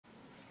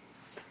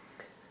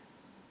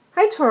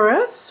Hi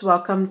Taurus,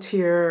 welcome to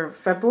your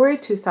February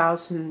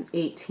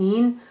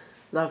 2018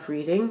 love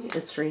reading.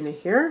 It's Rena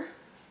here.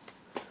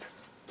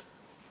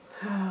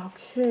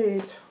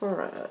 Okay,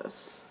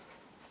 Taurus.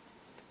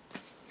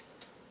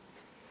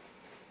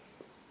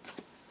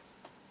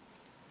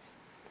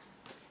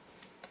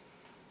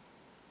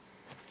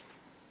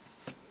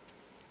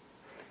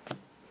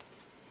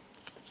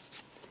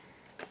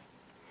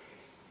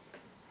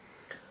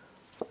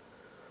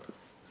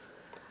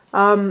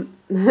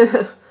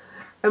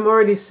 I'm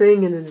already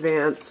saying in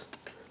advance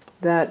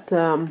that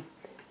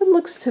it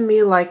looks to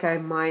me like I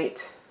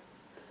might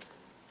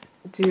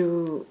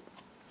do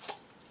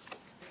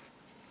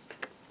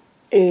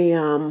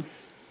a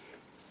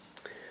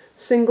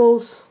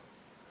singles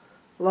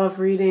love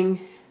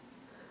reading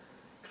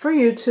for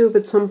YouTube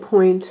at some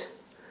point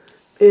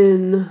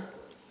in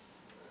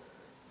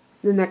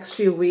the next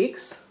few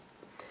weeks.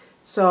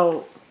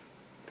 So,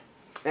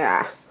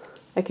 yeah,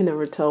 I can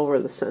never tell where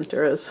the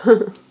center is.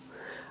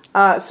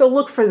 So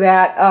look for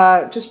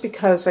that, just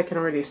because I can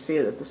already see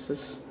that this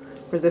is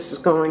where this is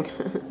going.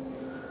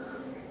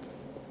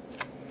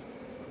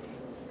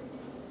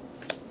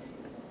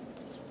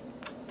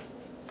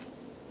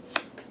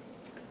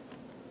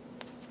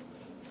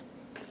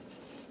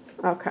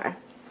 Okay.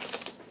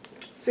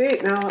 See,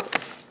 now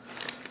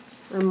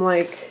I'm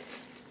like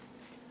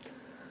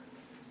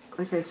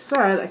I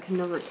said, I can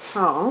never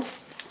tell.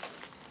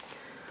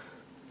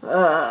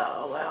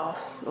 Oh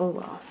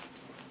well.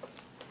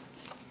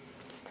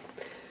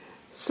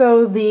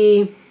 So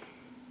the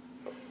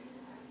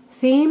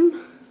theme,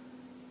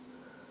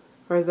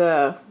 or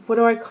the, what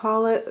do I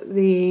call it?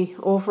 The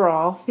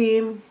overall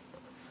theme,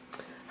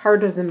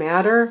 heart of the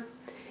matter,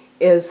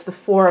 is the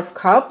Four of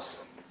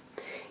Cups.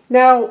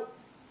 Now,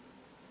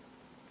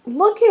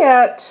 look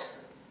at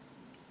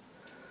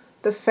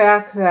the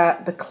fact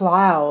that the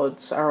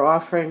clouds are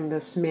offering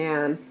this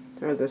man,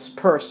 or this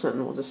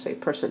person, we'll just say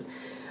person,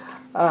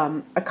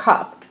 a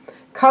cup.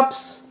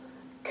 Cups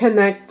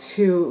connect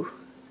to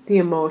the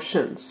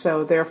emotions,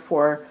 so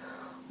therefore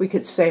we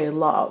could say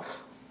love.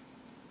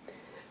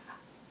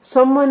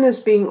 Someone is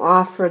being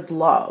offered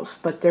love,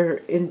 but they're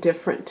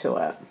indifferent to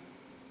it.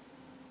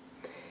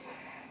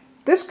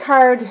 This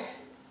card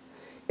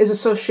is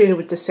associated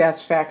with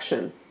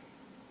dissatisfaction,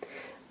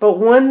 but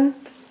one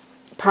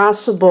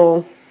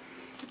possible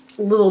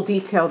little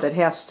detail that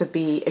has to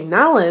be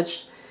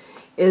acknowledged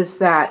is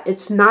that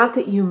it's not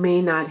that you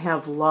may not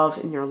have love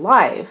in your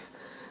life,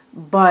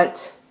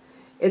 but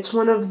it's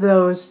one of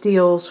those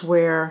deals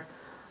where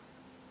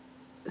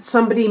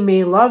somebody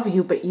may love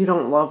you, but you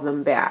don't love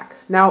them back.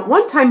 Now, at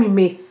one time you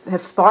may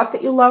have thought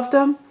that you loved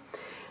them.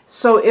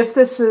 So if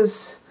this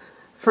is,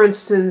 for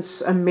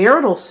instance, a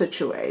marital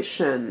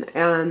situation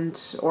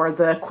or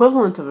the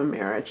equivalent of a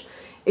marriage,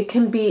 it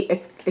can be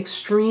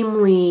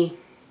extremely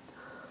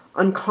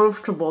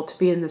uncomfortable to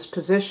be in this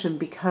position,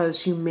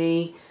 because you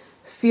may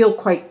feel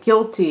quite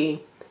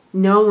guilty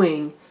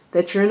knowing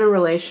that you're in a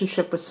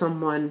relationship with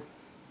someone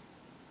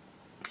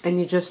and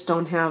you just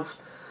don't have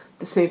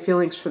the same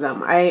feelings for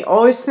them. I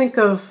always think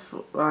of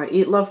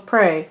Eat, Love,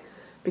 Pray,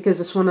 because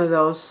it's one of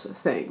those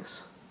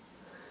things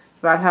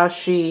about how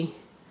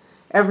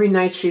every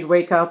night she'd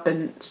wake up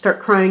and start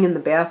crying in the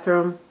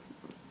bathroom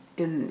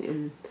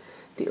in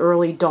the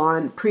early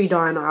dawn,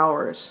 pre-dawn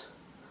hours,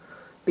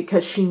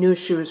 because she knew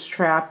she was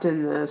trapped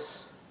in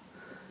this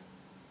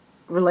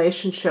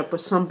relationship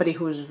with somebody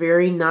who was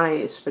very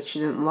nice, but she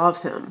didn't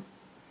love him.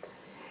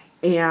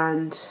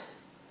 And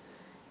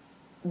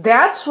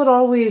that's what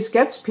always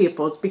gets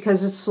people. It's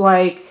because it's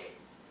like,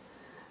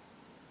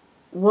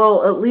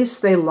 well, at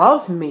least they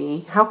love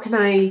me. How can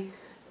I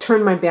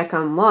turn my back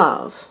on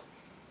love?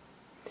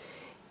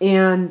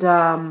 And,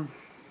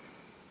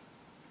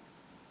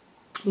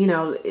 you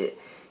know,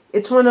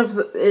 it's one of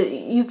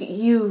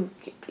the,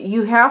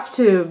 you have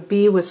to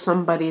be with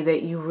somebody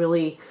that you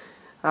really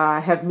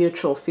have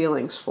mutual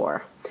feelings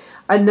for.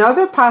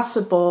 Another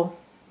possible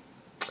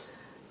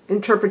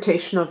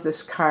interpretation of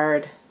this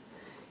card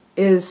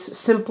is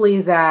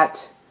simply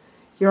that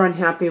you're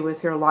unhappy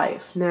with your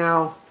life.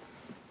 Now,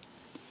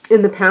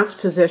 in the past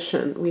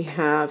position, we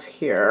have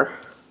here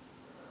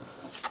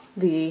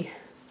the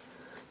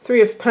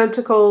Three of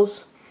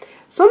Pentacles.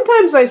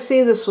 Sometimes I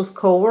see this with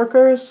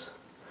coworkers,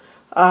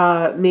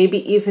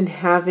 maybe even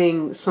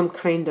having some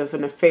kind of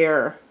an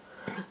affair.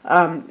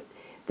 The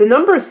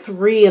number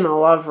 3 in a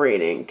love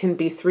reading can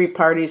be 3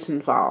 parties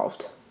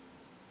involved.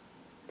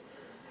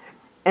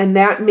 And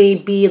that may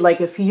be, like,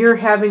 if you're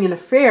having an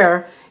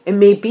affair, it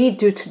may be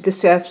due to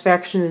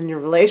dissatisfaction in your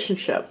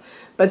relationship.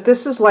 But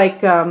this is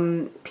like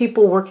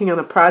people working on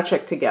a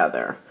project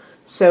together.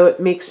 So it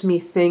makes me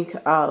think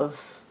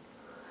of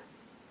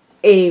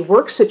a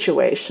work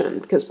situation,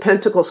 because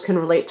Pentacles can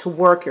relate to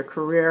work, your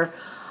career.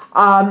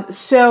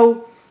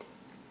 So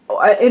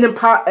in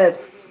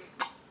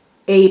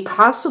a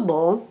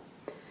possible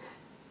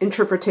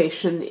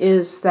interpretation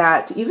is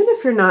that even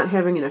if you're not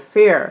having an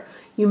affair,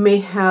 you may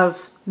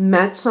have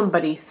met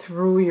somebody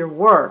through your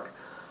work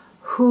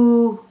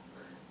who,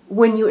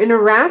 when you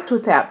interact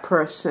with that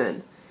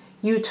person,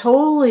 you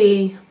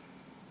totally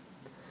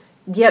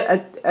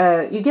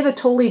you get a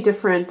totally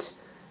different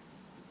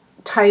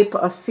type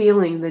of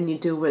feeling than you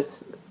do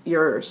with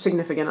your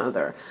significant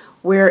other,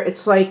 where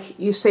it's like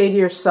you say to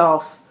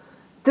yourself,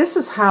 this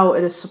is how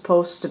it is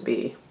supposed to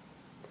be.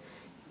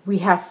 We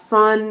have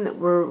fun,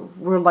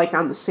 we're like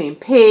on the same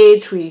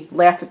page, we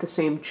laugh at the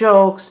same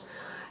jokes,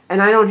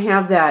 and I don't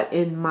have that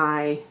in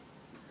my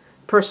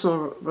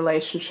personal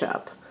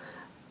relationship.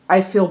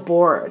 I feel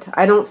bored.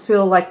 I don't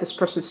feel like this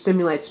person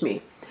stimulates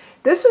me.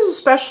 This is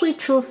especially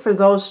true for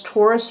those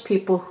Taurus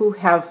people who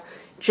have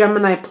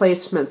Gemini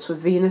placements with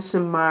Venus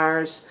and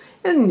Mars,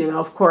 and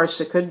of course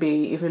it could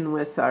be even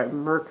with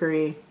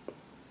Mercury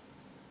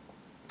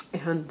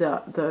and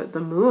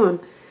the Moon,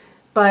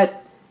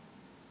 but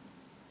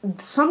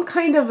some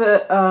kind of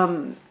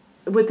a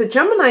with the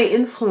Gemini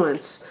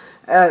influence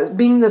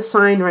being the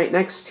sign right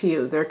next to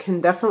you, there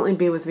can definitely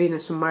be with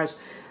Venus and Mars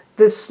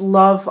this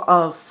love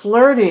of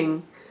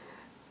flirting,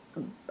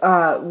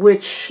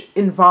 which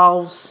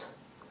involves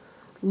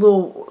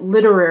little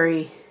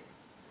literary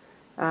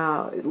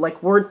like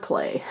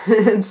wordplay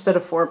instead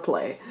of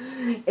foreplay.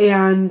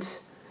 And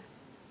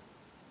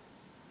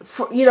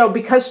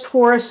because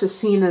Taurus is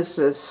seen as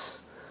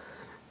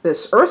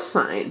this earth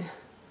sign,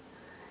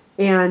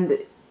 and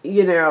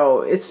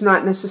it's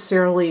not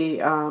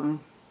necessarily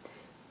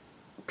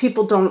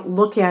people don't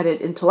look at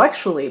it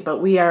intellectually, but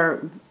we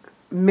are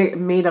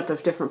made up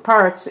of different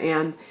parts.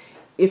 And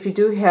if you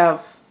do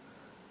have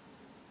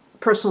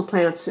personal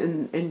planets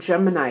in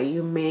Gemini,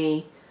 you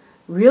may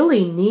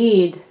really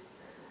need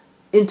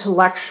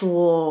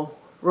intellectual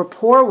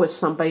rapport with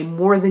somebody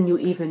more than you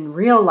even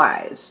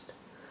realized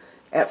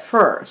at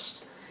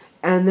first.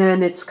 And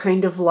then it's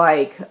kind of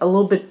like a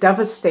little bit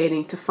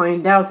devastating to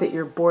find out that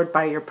you're bored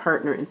by your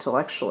partner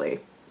intellectually.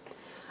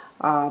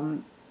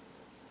 And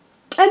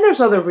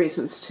there's other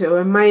reasons too.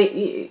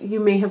 You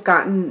may have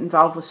gotten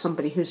involved with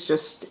somebody who's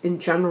just in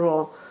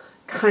general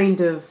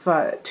kind of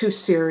too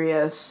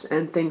serious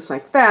and things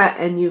like that,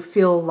 and you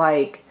feel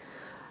like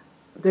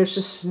there's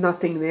just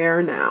nothing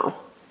there now.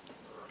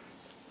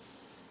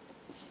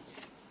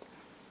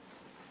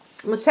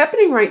 What's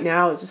happening right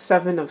now is the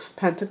Seven of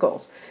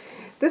Pentacles.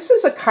 This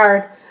is a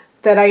card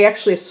that I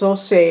actually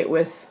associate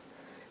with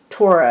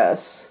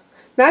Taurus,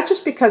 not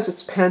just because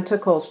it's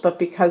pentacles, but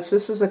because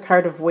this is a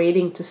card of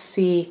waiting to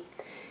see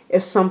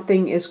if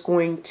something is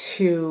going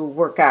to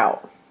work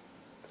out.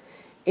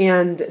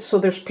 And so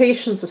there's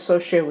patience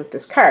associated with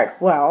this card.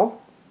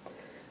 Well,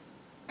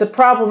 the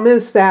problem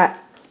is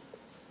that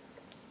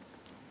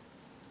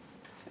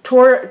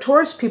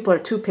Taurus people are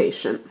too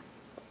patient.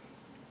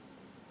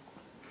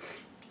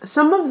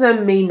 Some of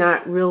them may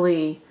not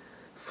really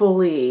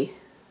fully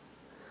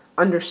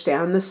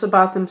understand this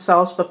about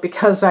themselves, but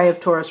because I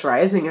have Taurus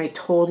rising, I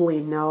totally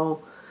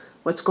know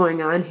what's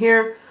going on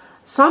here.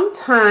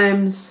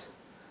 Sometimes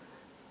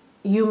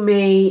you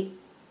may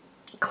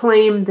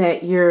claim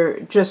that you're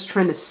just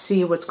trying to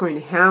see what's going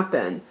to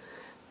happen,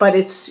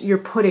 but you're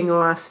putting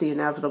off the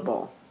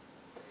inevitable.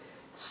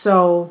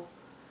 So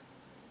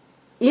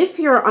if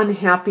you're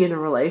unhappy in a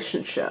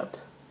relationship,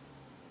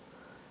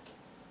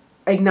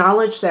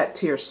 acknowledge that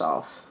to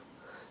yourself.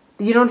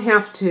 You don't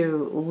have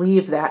to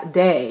leave that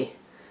day,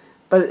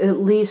 but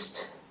at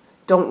least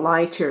don't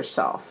lie to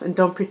yourself and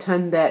don't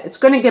pretend that it's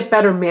going to get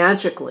better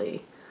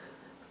magically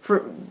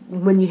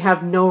when you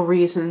have no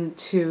reason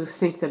to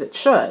think that it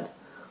should.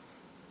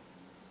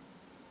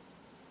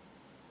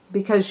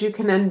 Because you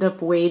can end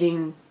up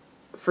waiting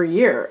for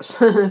years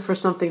for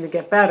something to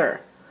get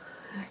better.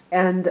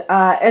 And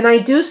I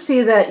do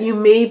see that you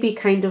may be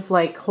kind of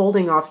like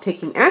holding off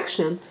taking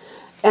action.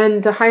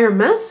 And the higher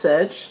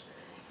message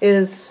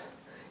is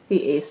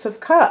the Ace of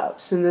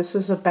Cups. And this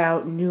is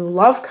about new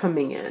love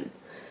coming in.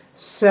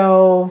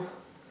 So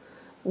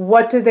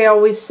what do they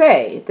always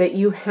say? That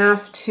you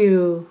have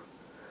to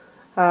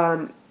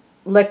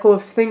let go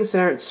of things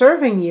that aren't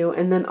serving you,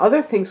 and then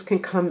other things can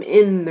come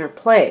in their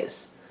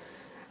place.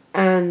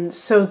 And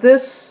so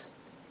this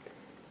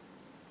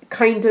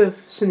kind of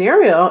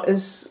scenario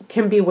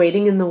can be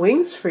waiting in the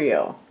wings for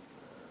you.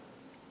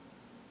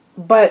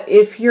 But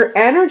if your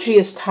energy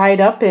is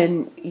tied up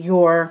in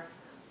your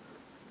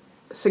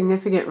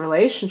significant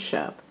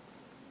relationship,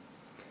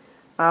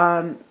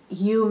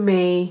 you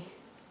may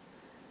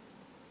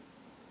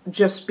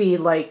just be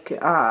like,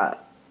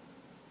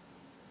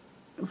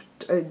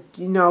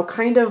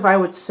 kind of, I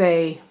would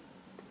say,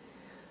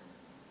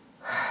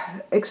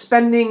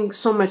 expending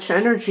so much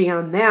energy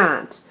on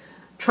that,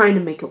 trying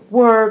to make it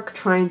work,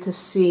 trying to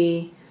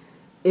see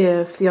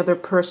if the other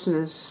person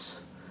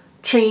is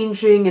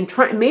changing,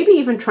 and maybe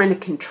even trying to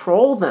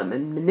control them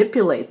and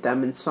manipulate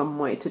them in some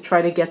way to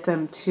try to get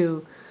them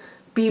to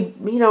be,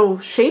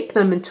 shape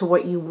them into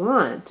what you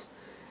want,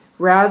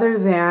 rather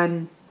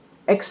than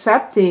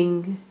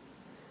accepting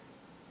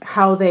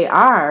how they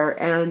are,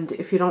 and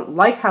if you don't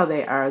like how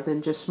they are,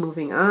 then just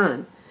moving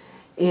on.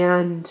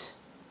 And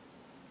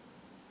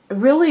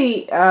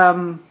really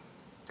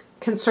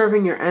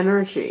conserving your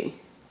energy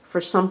for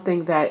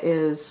something that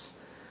is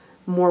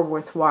more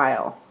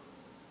worthwhile.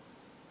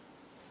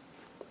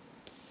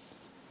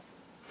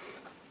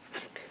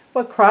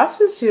 What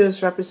crosses you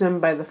is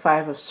represented by the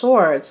Five of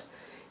Swords.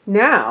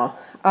 Now,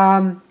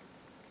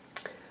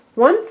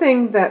 one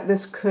thing that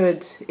this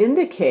could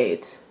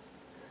indicate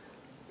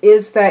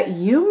is that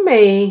you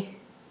may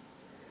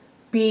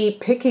be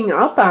picking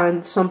up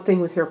on something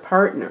with your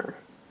partner.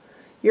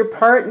 Your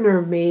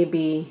partner may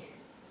be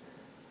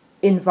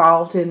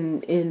involved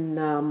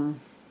in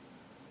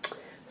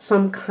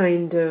some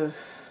kind of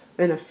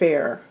an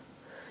affair,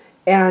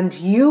 and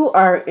you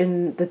are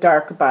in the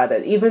dark about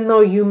it, even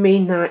though you may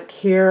not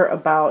care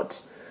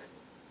about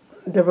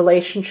the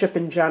relationship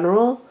in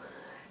general.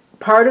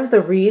 Part of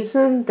the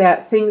reason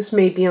that things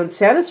may be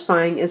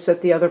unsatisfying is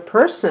that the other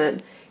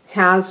person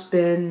has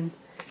been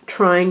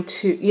trying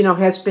to,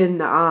 has been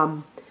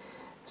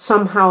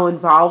somehow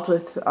involved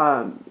with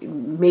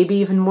maybe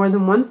even more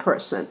than one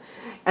person.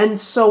 And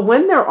so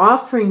when they're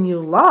offering you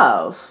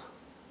love,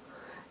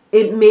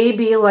 it may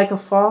be like a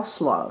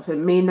false love. It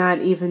may not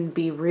even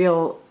be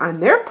real on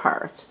their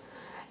part.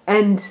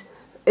 And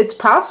it's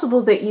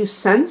possible that you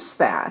sense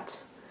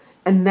that,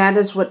 and that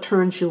is what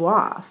turns you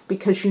off,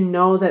 because you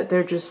know that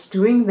they're just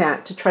doing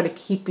that to try to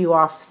keep you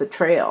off the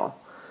trail,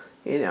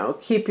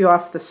 keep you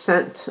off the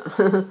scent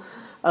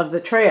of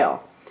the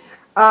trail.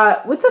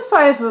 With the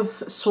Five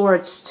of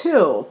Swords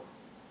too,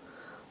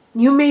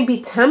 you may be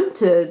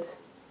tempted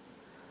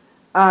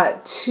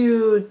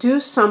to do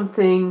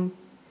something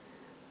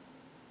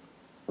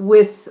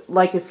with,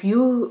 like if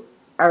you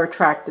are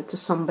attracted to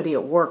somebody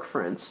at work,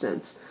 for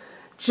instance,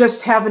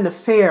 just have an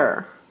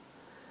affair.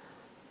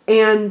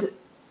 And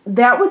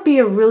that would be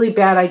a really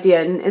bad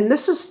idea. And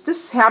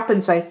this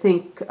happens, I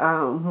think,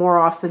 more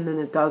often than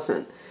it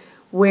doesn't,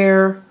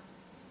 where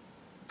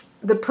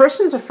the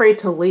person's afraid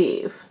to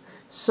leave.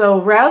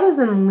 So rather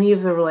than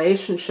leave the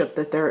relationship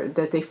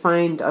that they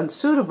find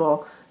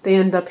unsuitable, they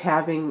end up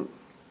having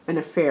an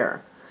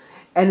affair.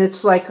 And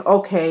it's like,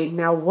 okay,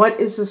 now what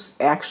is this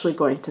actually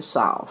going to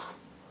solve?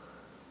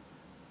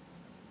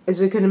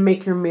 Is it going to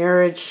make your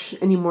marriage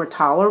any more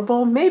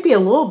tolerable? Maybe a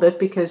little bit,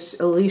 because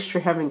at least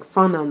you're having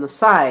fun on the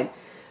side.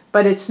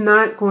 But it's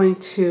not going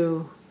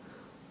to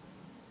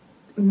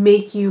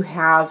make you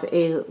have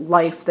a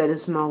life that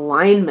is in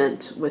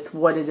alignment with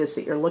what it is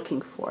that you're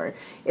looking for.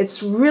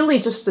 It's really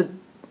just an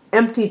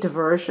empty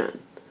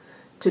diversion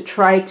to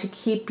try to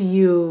keep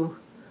you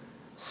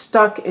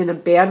stuck in a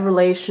bad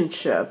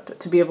relationship,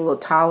 to be able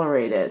to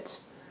tolerate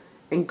it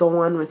and go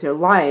on with your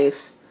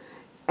life,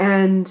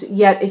 and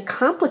yet it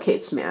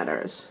complicates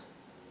matters.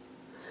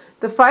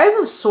 The Five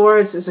of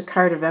Swords is a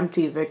card of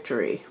empty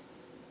victory.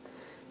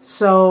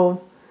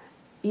 So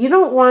you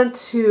don't want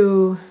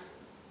to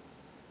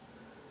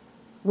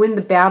win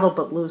the battle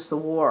but lose the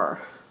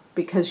war,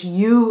 because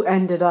you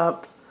ended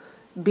up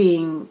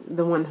being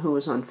the one who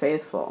was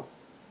unfaithful.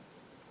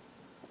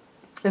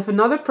 If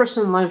another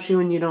person loves you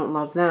and you don't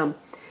love them,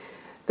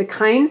 the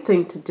kind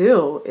thing to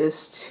do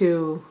is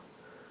to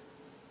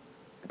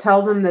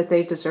tell them that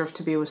they deserve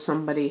to be with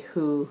somebody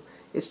who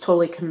is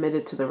totally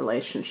committed to the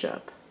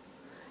relationship,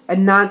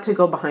 and not to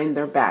go behind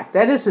their back.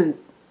 That isn't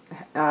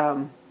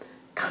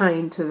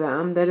kind to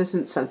them. That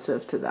isn't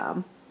sensitive to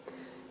them.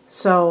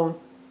 So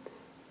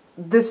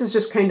this is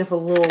just kind of a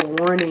little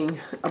warning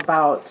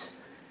about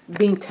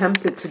being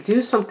tempted to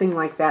do something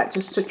like that,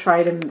 just to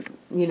try to,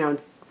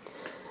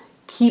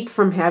 keep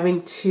from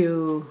having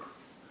to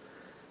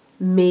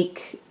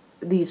make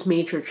these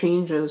major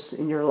changes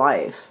in your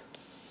life.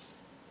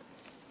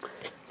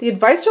 The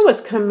advisor what's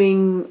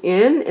coming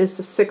in is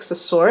the Six of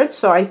Swords.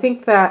 So I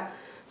think that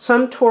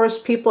some Taurus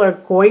people are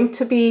going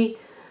to be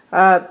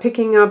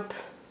picking up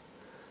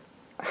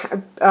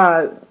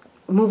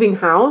moving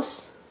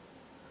house.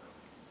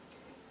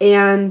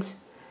 And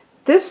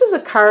this is a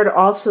card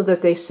also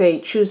that they say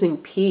choosing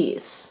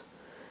peace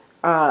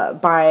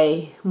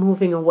by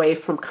moving away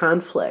from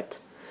conflict.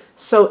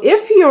 So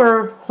if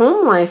your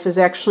home life is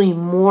actually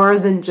more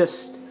than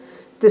just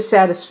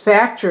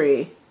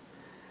dissatisfactory,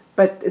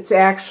 but it's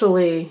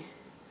actually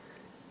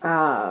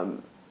where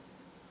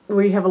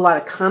you have a lot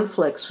of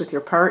conflicts with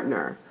your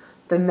partner,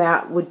 then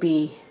that would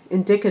be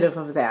indicative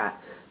of that.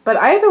 But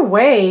either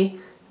way,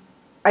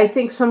 I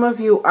think some of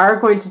you are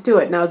going to do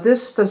it. Now,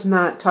 this does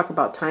not talk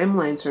about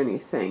timelines or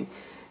anything,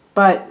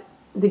 but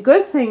the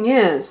good thing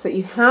is that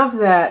you have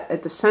that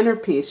at the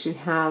centerpiece, you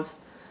have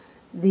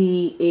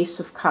the Ace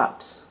of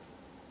Cups.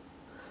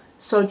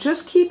 So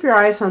just keep your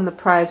eyes on the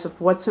prize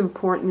of what's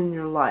important in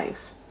your life,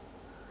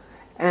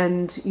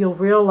 and you'll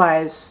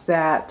realize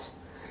that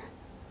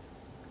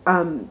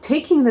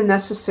taking the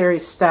necessary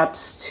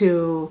steps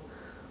to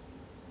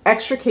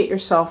extricate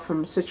yourself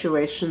from a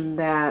situation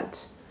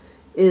that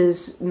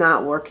is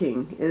not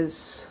working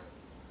is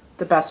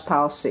the best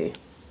policy.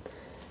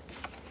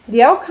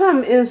 The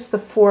outcome is the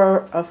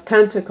Four of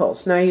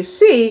Pentacles. Now you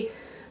see,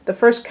 the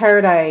first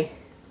card I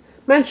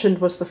mentioned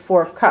was the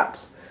Four of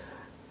Cups.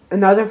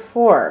 Another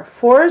four.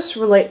 Fours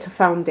relate to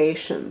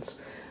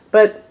foundations,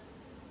 but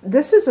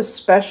this is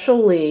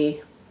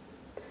especially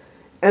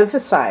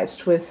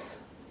emphasized with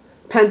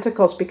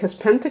Pentacles because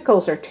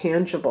Pentacles are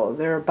tangible.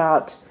 They're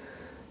about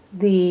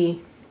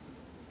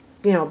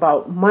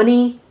about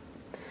money.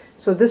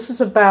 So this is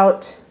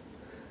about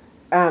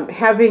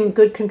having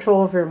good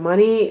control of your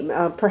money.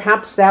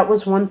 Perhaps that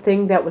was one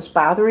thing that was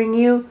bothering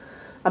you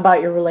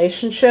about your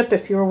relationship.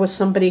 If you were with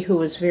somebody who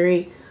was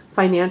very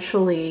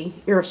financially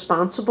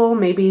irresponsible,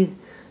 maybe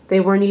they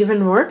weren't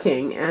even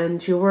working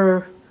and you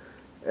were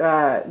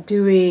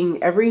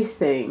doing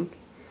everything,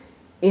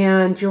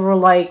 and you were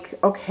like,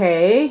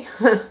 okay,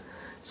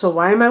 so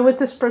why am I with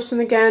this person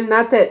again?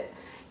 Not that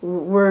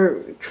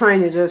we're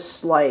trying to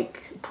just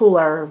like pool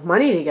our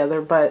money together,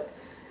 but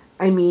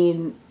I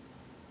mean,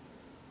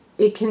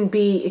 it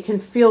can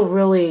feel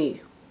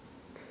really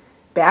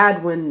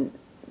bad when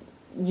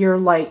you're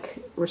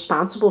like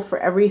responsible for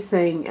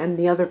everything and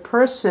the other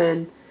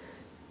person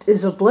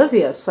is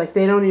oblivious. Like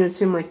they don't even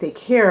seem like they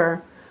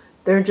care.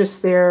 They're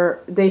just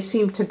there. They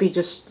seem to be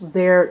just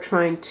there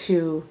trying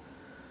to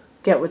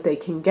get what they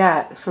can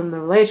get from the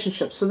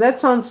relationship. So that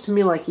sounds to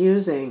me like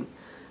using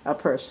a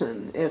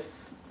person, if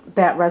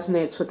that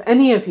resonates with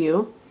any of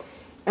you.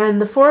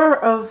 And the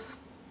Four of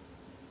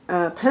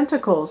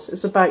Pentacles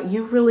is about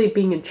you really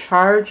being in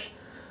charge,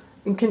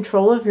 in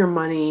control of your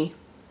money,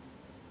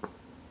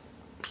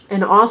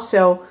 and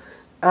also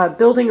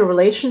building a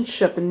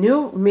relationship,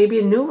 maybe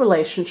a new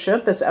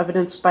relationship, as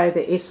evidenced by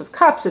the Ace of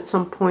Cups at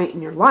some point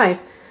in your life,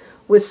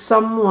 with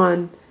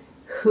someone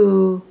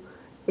who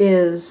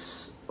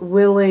is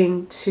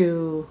willing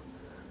to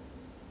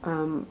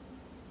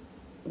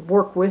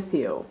work with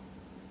you,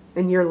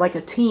 and you're like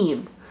a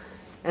team,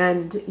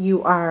 and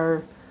you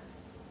are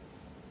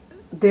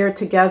there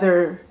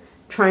together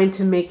trying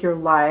to make your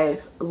lives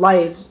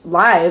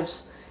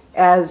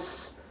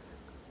as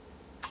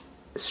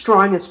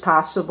strong as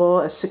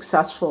possible, as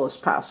successful as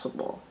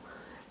possible.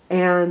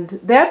 And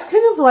that's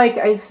kind of like,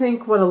 I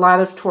think, what a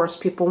lot of Taurus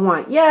people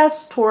want.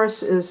 Yes,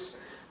 Taurus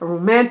is a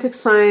romantic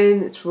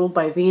sign. It's ruled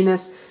by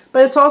Venus,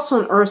 but it's also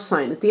an earth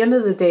sign. At the end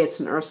of the day, it's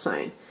an earth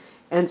sign.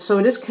 And so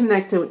it is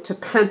connected to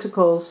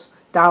pentacles,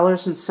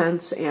 dollars and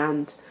cents,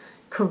 and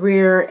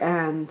career,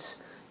 and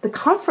the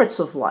comforts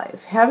of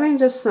life. Having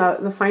just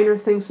the finer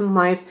things in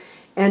life,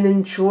 and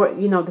enjoy,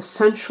 the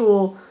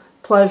sensual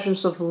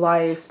pleasures of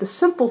life, the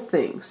simple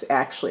things,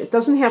 actually. It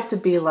doesn't have to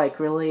be like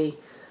really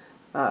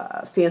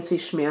fancy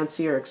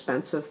schmancy or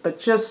expensive, but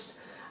just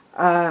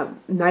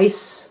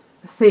nice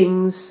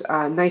things,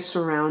 nice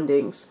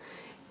surroundings,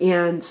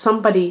 and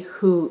somebody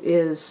who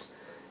is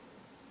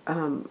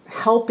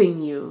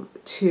helping you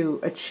to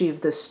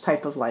achieve this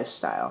type of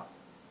lifestyle.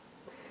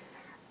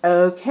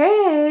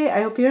 Okay,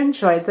 I hope you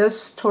enjoyed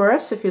this,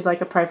 Taurus. If you'd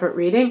like a private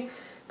reading,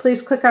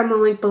 please click on the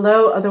link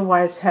below.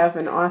 Otherwise, have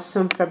an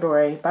awesome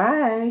February.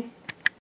 Bye.